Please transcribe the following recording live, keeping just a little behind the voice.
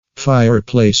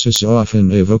Fireplaces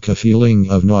often evoke a feeling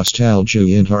of nostalgia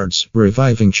in hearts,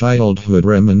 reviving childhood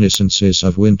reminiscences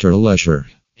of winter leisure.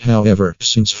 However,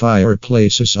 since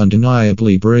fireplaces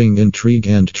undeniably bring intrigue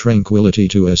and tranquility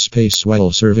to a space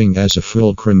while serving as a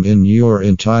fulcrum in your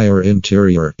entire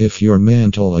interior, if your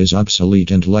mantle is obsolete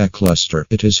and lackluster,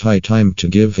 it is high time to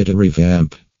give it a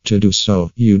revamp. To do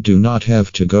so, you do not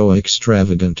have to go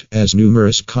extravagant, as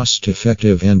numerous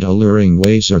cost-effective and alluring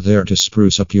ways are there to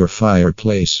spruce up your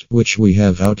fireplace, which we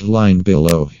have outlined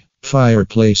below.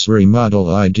 Fireplace remodel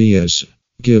ideas.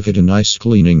 Give it a nice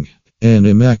cleaning. An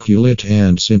immaculate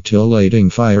and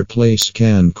scintillating fireplace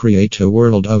can create a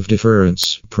world of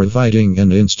difference, providing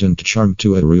an instant charm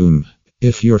to a room.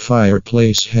 If your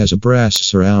fireplace has a brass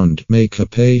surround, make a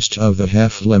paste of a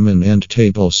half lemon and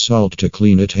table salt to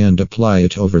clean it and apply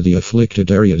it over the afflicted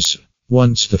areas.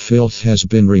 Once the filth has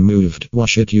been removed,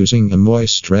 wash it using a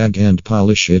moist rag and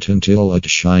polish it until it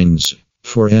shines.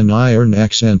 For an iron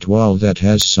accent wall that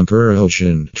has some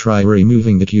corrosion, try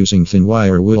removing it using thin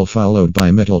wire wool followed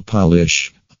by metal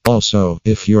polish. Also,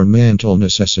 if your mantle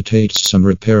necessitates some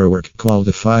repair work, call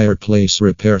the Fireplace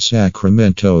Repair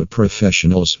Sacramento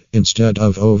professionals, instead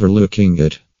of overlooking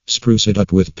it. Spruce it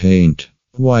up with paint.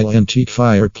 While antique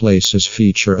fireplaces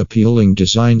feature appealing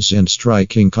designs and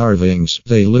striking carvings,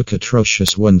 they look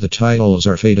atrocious when the tiles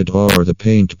are faded or the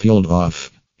paint peeled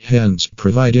off. Hence,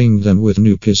 providing them with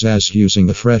new pizzazz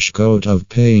using a fresh coat of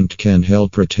paint can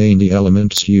help retain the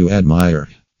elements you admire.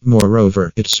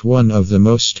 Moreover, it's one of the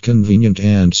most convenient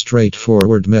and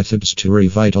straightforward methods to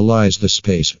revitalize the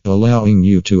space, allowing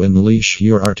you to unleash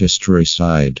your artistry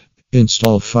side.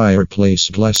 Install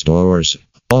fireplace glass doors.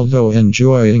 Although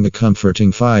enjoying a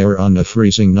comforting fire on a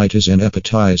freezing night is an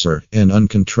appetizer, an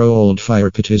uncontrolled fire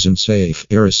pit isn't safe,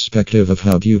 irrespective of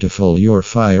how beautiful your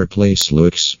fireplace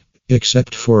looks.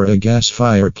 Except for a gas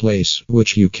fireplace,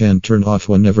 which you can turn off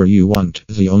whenever you want,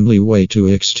 the only way to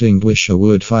extinguish a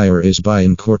wood fire is by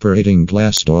incorporating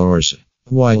glass doors.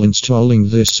 While installing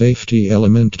this safety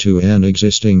element to an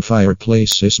existing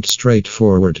fireplace isn't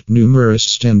straightforward, numerous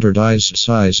standardized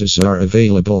sizes are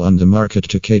available on the market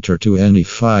to cater to any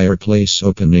fireplace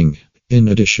opening. In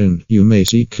addition, you may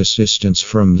seek assistance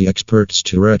from the experts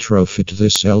to retrofit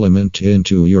this element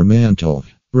into your mantle.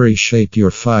 Reshape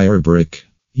your fire brick.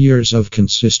 Years of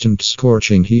consistent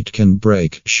scorching heat can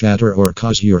break, shatter, or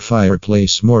cause your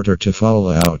fireplace mortar to fall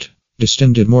out.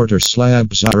 Distended mortar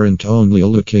slabs aren't only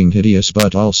looking hideous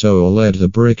but also lead the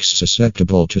bricks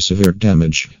susceptible to severe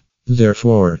damage.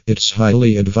 Therefore, it's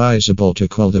highly advisable to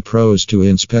call the pros to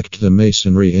inspect the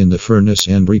masonry in the furnace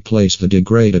and replace the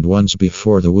degraded ones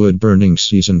before the wood burning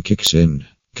season kicks in.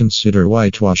 Consider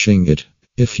whitewashing it.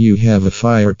 If you have a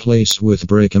fireplace with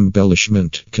brick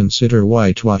embellishment, consider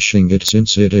whitewashing it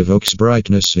since it evokes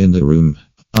brightness in the room.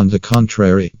 On the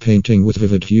contrary, painting with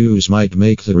vivid hues might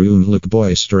make the room look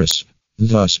boisterous.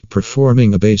 Thus,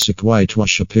 performing a basic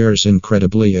whitewash appears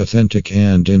incredibly authentic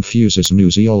and infuses new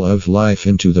zeal of life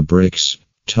into the bricks.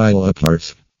 Tile up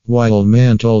hearth. While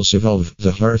mantles evolve,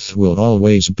 the hearth will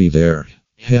always be there.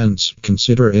 Hence,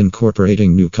 consider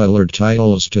incorporating new colored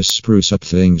tiles to spruce up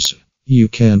things. You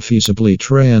can feasibly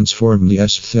transform the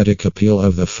aesthetic appeal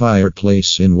of a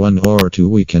fireplace in 1 or 2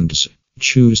 weekends.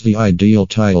 Choose the ideal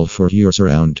tile for your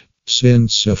surround.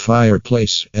 Since a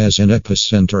fireplace, as an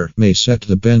epicenter, may set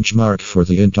the benchmark for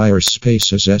the entire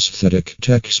space's aesthetic,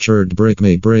 textured brick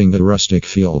may bring a rustic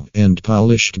feel, and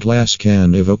polished glass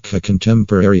can evoke a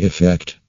contemporary effect.